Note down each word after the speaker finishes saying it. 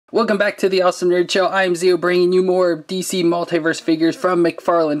Welcome back to the Awesome Nerd Show. I am Zeo, bringing you more DC Multiverse figures from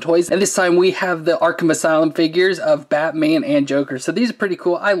McFarlane Toys. And this time we have the Arkham Asylum figures of Batman and Joker. So these are pretty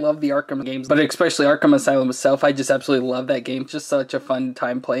cool. I love the Arkham games, but especially Arkham Asylum itself. I just absolutely love that game. It's just such a fun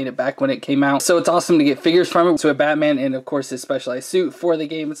time playing it back when it came out. So it's awesome to get figures from it. So a Batman and of course his specialized suit for the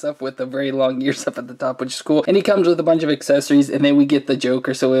game and stuff with the very long ears up at the top, which is cool. And he comes with a bunch of accessories, and then we get the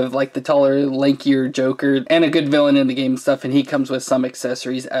Joker. So we have like the taller, lankier Joker and a good villain in the game and stuff, and he comes with some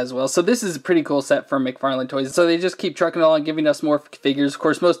accessories as well. So this is a pretty cool set from McFarlane Toys. So they just keep trucking along, giving us more figures. Of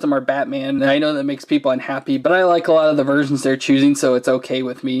course, most of them are Batman, and I know that makes people unhappy, but I like a lot of the versions they're choosing, so it's okay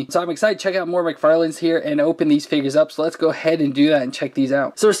with me. So I'm excited to check out more McFarlane's here and open these figures up. So let's go ahead and do that and check these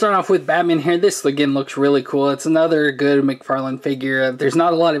out. So we're starting off with Batman here. This again looks really cool. It's another good McFarlane figure. There's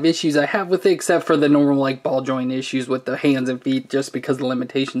not a lot of issues I have with it except for the normal like ball joint issues with the hands and feet, just because of the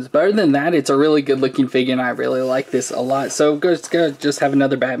limitations. But other than that, it's a really good looking figure, and I really like this a lot. So let's go just have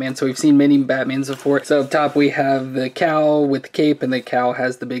another Batman. So we've seen many Batmans before. So up top we have the cowl with the cape, and the cowl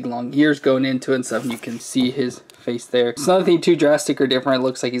has the big long ears going into it and stuff, and you can see his face there. It's nothing too drastic or different. It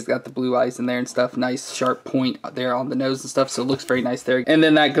looks like he's got the blue eyes in there and stuff. Nice sharp point there on the nose and stuff, so it looks very nice there. And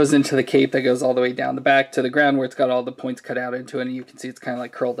then that goes into the cape that goes all the way down the back to the ground where it's got all the points cut out into it, and you can see it's kind of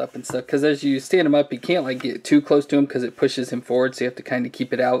like curled up and stuff, because as you stand him up you can't like get too close to him because it pushes him forward, so you have to kind of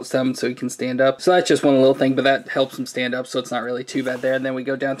keep it out some so he can stand up. So that's just one little thing, but that helps him stand up, so it's not really too bad there. And then we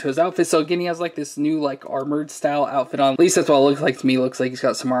go down to his outfit. So again, he has like this new like armored style outfit on. At least that's what it looks like to me. It looks like he's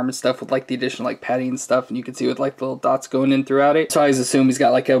got some armored stuff with like the additional like padding and stuff, and you can see with like the little dots going in throughout it. So I assume he's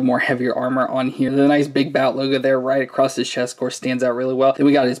got like a more heavier armor on here. The nice big bat logo there right across his chest, of course, stands out really well. Then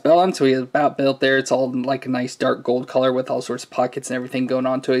we got his belt on, so he has a bat belt there. It's all like a nice dark gold color with all sorts of pockets and everything going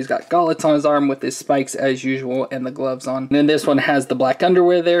on to it. He's got gauntlets on his arm with his spikes as usual and the gloves on. And then this one has the black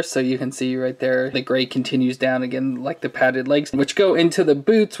underwear there, so you can see right there the gray continues down again like the padded legs, which go into the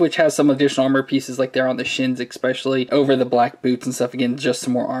boots, which has some additional armor pieces like there on the shins, especially over the black boots and stuff. Again, just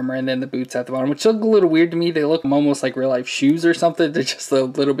some more armor. And then the boots at the bottom, which look a little weird to me. They look almost like real life shoes or something. They're just a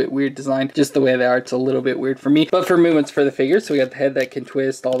little bit weird design, just the way they are. It's a little bit weird for me, but for movements for the figure. So we got the head that can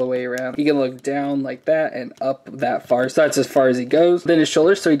twist all the way around. He can look down like that and up that far, so that's as far as he goes. Then his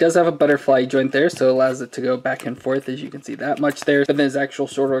shoulders, so he does have a butterfly joint there, so it allows it to go back and forth, as you can see that much there. But then his actual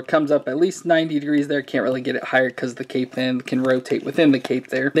shoulder comes up at least 90 degrees there. Can't really get it higher because the cape then can rotate within the cape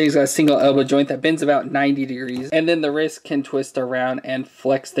there. Then he's got a single elbow joint that bends about 90 degrees, and then the wrist can twist around and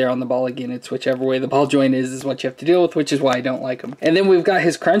flex there on the ball. Again, it's whichever way the ball joint is what you have to deal with, which is why I don't like him. And then we've got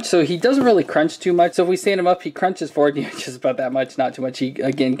his crunch. So he doesn't really crunch too much. So if we stand him up, he crunches forward, just about that much, not too much. He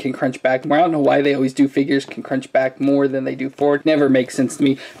again can crunch back more. I don't know why they always do figures can crunch back more than they do forward. Never makes sense to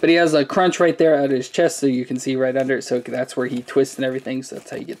me. But he has a crunch right there at his chest, so you can see right under it. So that's where he twists and everything. So that's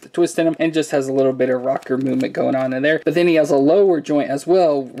how you get the twist in him. And just has a little bit of rocker movement going on in there. But then he has a lower joint as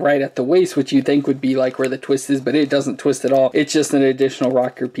well right at the waist, which you think would be like where the twist is, but it doesn't twist at all. It's just an additional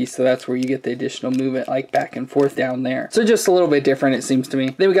rocker piece. So that's where you get the additional movement like back and forth down there. So just a little bit different, it seems to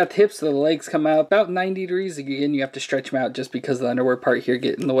me. Then we got the hips, so the legs come out about 90 degrees. Again, you have to stretch them out just because the underwear part here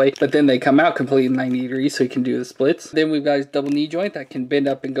get in the way. But then they come out completely 90 degrees, so you can do the splits. Then we've got his double knee joint that can bend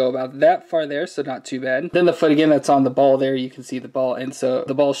up and go about that far there, so not too bad. Then the foot again, that's on the ball there. You can see the ball, and so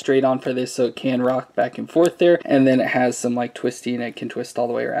the ball's straight on for this, so it can rock back and forth there. And then it has some like twisty, and it can twist all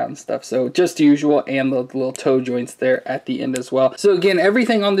the way around and stuff. So just the usual, and the little toe joints there at the end as well. So again,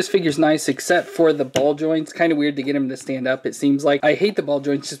 everything on this figure is nice except for the ball joints. Kind of weird to get him to stand up, it seems like. I hate the ball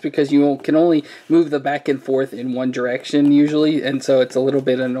joints just because you can only move the back and forth in one direction usually, and so it's a little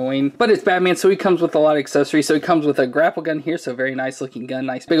bit annoying. But it's Batman, so he comes with a lot of accessories. So he comes with a grapple gun here, so very nice looking gun.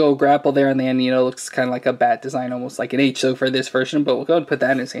 Nice big old grapple there on the end, you know, looks kind of like a bat design, almost like an H so for this version, but we'll go ahead and put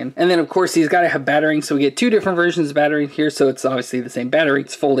that in his hand. And then of course he's got to have battering, so we get two different versions of battering here, so it's obviously the same battery.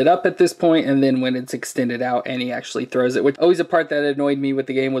 It's folded up at this point, and then when it's extended out and he actually throws it, which always a part that annoyed me with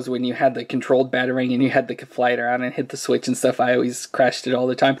the game was when you had the controlled battering and you had to fly it around and hit the switch and stuff. I always crashed it all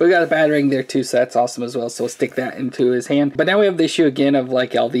the time. But we got a battering there too, so that's awesome as well. So we'll stick that into his hand. But now we have the issue again of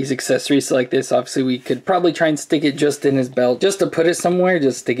like all these accessories. So like this, obviously we could probably try and stick it just in his belt, just to put it somewhere,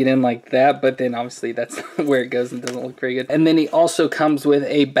 just stick it in like that. But then obviously that's where it goes and doesn't look very good. And then he also comes with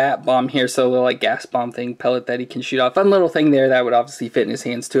a bat bomb here, so a little like gas bomb thing, pellet that he can shoot off. Fun little thing there that would obviously fit in his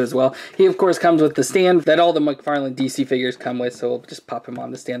hands too as well. He of course comes with the stand that all the McFarlane DC figures come with, so we'll just pop him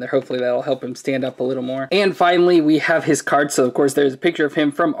on the stand there. Hopefully that'll help him stand up a little more. more. And finally, we have his card. So of course, there's a picture of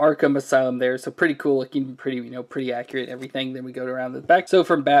him from Arkham Asylum there. So pretty cool looking, pretty, you know, pretty accurate, everything. Then we go around the back. So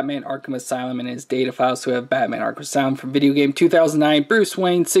from Batman Arkham Asylum and his data files, so we have Batman Arkham Asylum from video game 2009. Bruce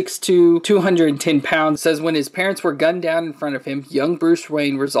Wayne, 6'2", 210 pounds. Says when his parents were gunned down in front of him, young Bruce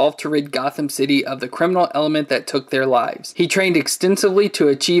Wayne resolved to rid Gotham City of the criminal element that took their lives. He trained extensively to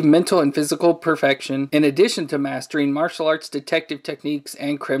achieve mental and physical perfection, in addition to mastering martial arts, detective techniques,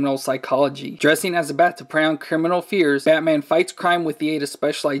 and criminal psychology. Dressing as a bat to prey on criminal fears, Batman fights crime with the aid of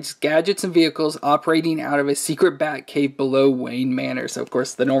specialized gadgets and vehicles operating out of a secret bat cave below Wayne Manor. So of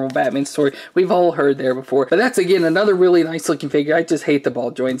course the normal Batman story we've all heard there before. But that's again another really nice looking figure. I just hate the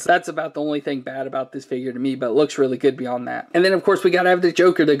ball joints. That's about the only thing bad about this figure to me, but it looks really good beyond that. And then of course we gotta have the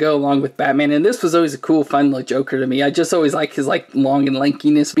Joker to go along with Batman, and this was always a cool fun little Joker to me. I just always like his like long and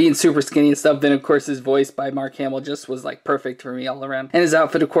lankiness, being super skinny and stuff. Then of course his voice by Mark Hamill just was like perfect for me all around. And his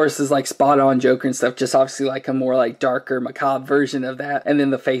outfit of course is like spot on Joker and stuff, just obviously like a more like darker macabre version of that. And then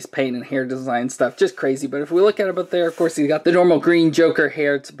the face paint and hair design stuff, just crazy. But if we look at it up there, of course he's got the normal green Joker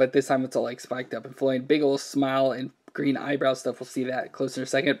hair, but this time it's all like spiked up and flowing, big old smile and green eyebrow stuff. We'll see that closer in a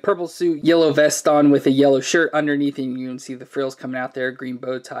second. Purple suit, yellow vest on with a yellow shirt underneath, and you can see the frills coming out there. Green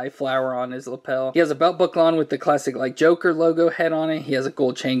bow tie, flower on his lapel. He has a belt buckle on with the classic like Joker logo head on it. He has a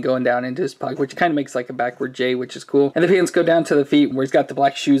gold chain going down into his pocket, which kind of makes like a backward J, which is cool. And the pants go down to the feet, where he's got the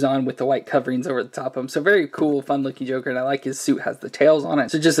black shoes on with the white coverings over the top of him. So very cool, fun looking Joker, and I like his suit has the tails on it.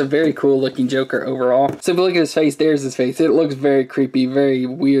 So just a very cool looking Joker overall. So if you look at his face, there's his face. It looks very creepy, very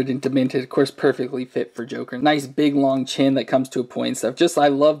weird and demented. Of course, perfectly fit for Joker. Nice big long chin that comes to a point and stuff. Just I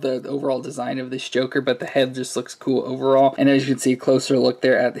love the overall design of this Joker, but the head just looks cool overall. And as you can see, a closer look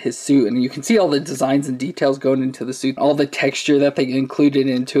there at his suit, and you can see all the designs and details going into the suit, all the texture that they included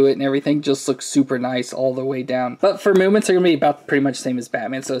into it and everything just looks super nice all the way down. But for movements are gonna be about pretty much the same as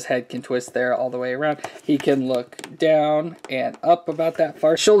Batman, so his head can twist there all the way around. He can look down and up about that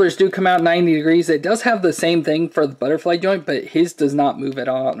far. Shoulders do come out 90 degrees. It does have the same thing for the butterfly joint, but his does not move at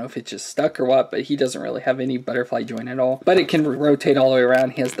all. I don't know if it's just stuck or what, but he doesn't really have any butterfly joint at all. But it can rotate all the way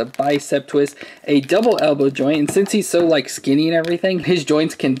around. He has the bicep twist, a double elbow joint, and since he's so like skinny and everything, his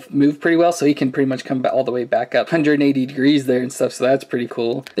joints can move pretty well, so he can pretty much come all the way back up 180 degrees there and stuff, so that's pretty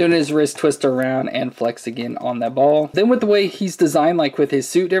cool. Then his wrist twist around and flex again on that ball. Then with the way he's designed, like with his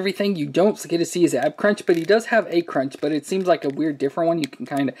suit and everything, you don't get to see his ab crunch, but he does have a crunch, but it seems like a weird different one. You can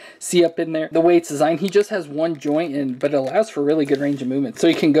kind of see up in there. The way it's designed, he just has one joint, but it allows for really good range of movement, so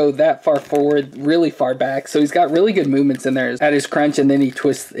he can go that far forward, really far back, so he's got really good movements in there at his crunch, and then he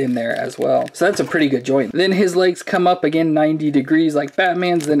twists in there as well. So that's a pretty good joint. Then his legs come up again 90 degrees like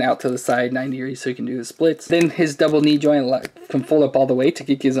Batman's, then out to the side 90 degrees so he can do the splits. Then his double knee joint can fold up all the way to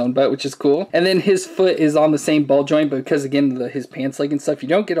kick his own butt, which is cool. And then his foot is on the same ball joint, but because again his pants leg and stuff, you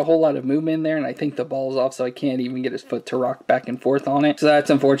don't get a whole lot of movement in there, and I think the ball's off, so I can't even get his foot to rock back and forth on it. So that's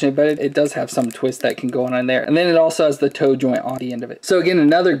unfortunate, but it does have some twist that can go on in there. And then it also has the toe joint on the end of it. So again,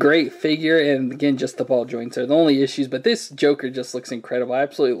 another great figure, and again, just the ball joints are the only issues, but this Joker just looks incredible. I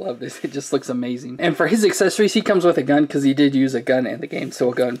absolutely love this. It just looks amazing. And for his accessories, he comes with a gun because he did use a gun in the game. So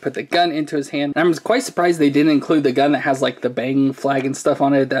we'll go and put the gun into his hand. And I'm quite surprised they didn't include the gun that has like the bang flag and stuff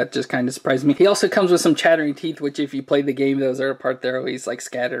on it. That just kind of surprised me. He also comes with some chattering teeth, which if you play the game, those are a part they're always like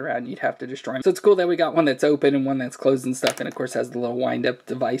scattered around. You'd have to destroy them. So it's cool that we got one that's open and one that's closed and stuff. And of course has the little wind up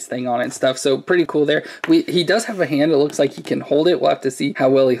device thing on it and stuff. So pretty cool there. He does have a hand. It looks like he can hold it. We'll have to see how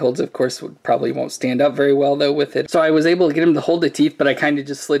well he holds it. Of course, probably won't stand up very well though with it. So I was able to get him to hold the teeth, but I kind of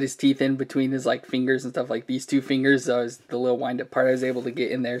just slid his teeth in between his like fingers and stuff, like these two fingers. So the little wind up part I was able to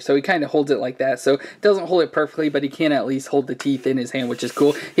get in there. So he kind of holds it like that. So doesn't hold it perfectly, but he can at least hold the teeth in his hand, which is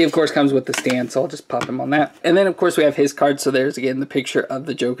cool. He of course comes with the stand, so I'll just pop him on that. And then of course we have his card. So there's again the picture of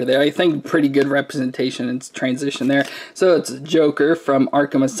the Joker there. I think pretty good representation and transition there. So it's Joker from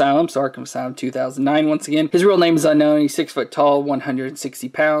Arkham Asylum. So Arkham Asylum 2009 once again. His real name is unknown. He's 6 foot tall, 160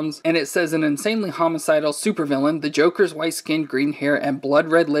 pounds. And it says an insanely homicidal supervillain, the Joker's white skin, green hair, and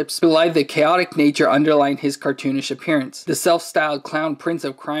blood red lips belie the chaotic nature underlying his cartoonish appearance. The self-styled clown prince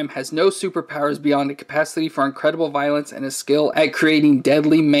of crime has no superpowers beyond a capacity for incredible violence and a skill at creating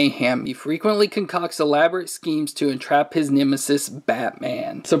deadly mayhem. He frequently concocts elaborate schemes to entrap his nemesis,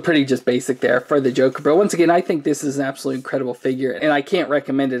 Batman. So pretty just basic there for the Joker. But once again, I think this is an absolutely incredible figure, and I can't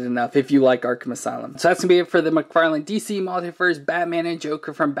recommend it enough if you like Arkham Asylum. So that's gonna be it for the McFarlane DC Multiverse Batman and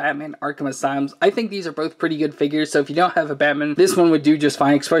Joker from Batman Arkham Asylum. I think these are both pretty good figures. So if you don't have a Batman, this one would do just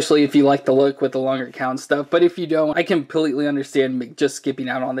fine, especially if you like the look with the longer count stuff. But if you don't, I completely understand just skipping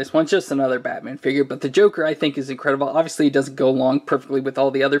out on this one. It's just another Batman figure. But the Joker, I think, is incredible. Obviously, it doesn't go along perfectly with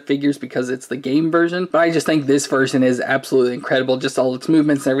all the other figures because it's the game version, but I just think this version is absolutely incredible. Just all its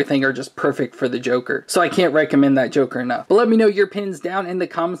movements and everything are just perfect for the Joker. So I can't recommend that Joker enough. But let me know your opinions down in the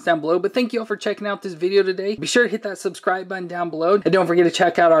comments down below. But thank you all for checking out this video today. Be sure to hit that subscribe button down below. And don't forget to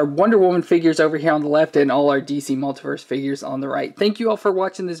check out our Wonder Woman figures over here on the left and all our DC Multiverse figures on the right. Thank you all for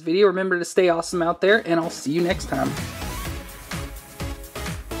watching this video. Remember to stay awesome out there, and I'll see you next time.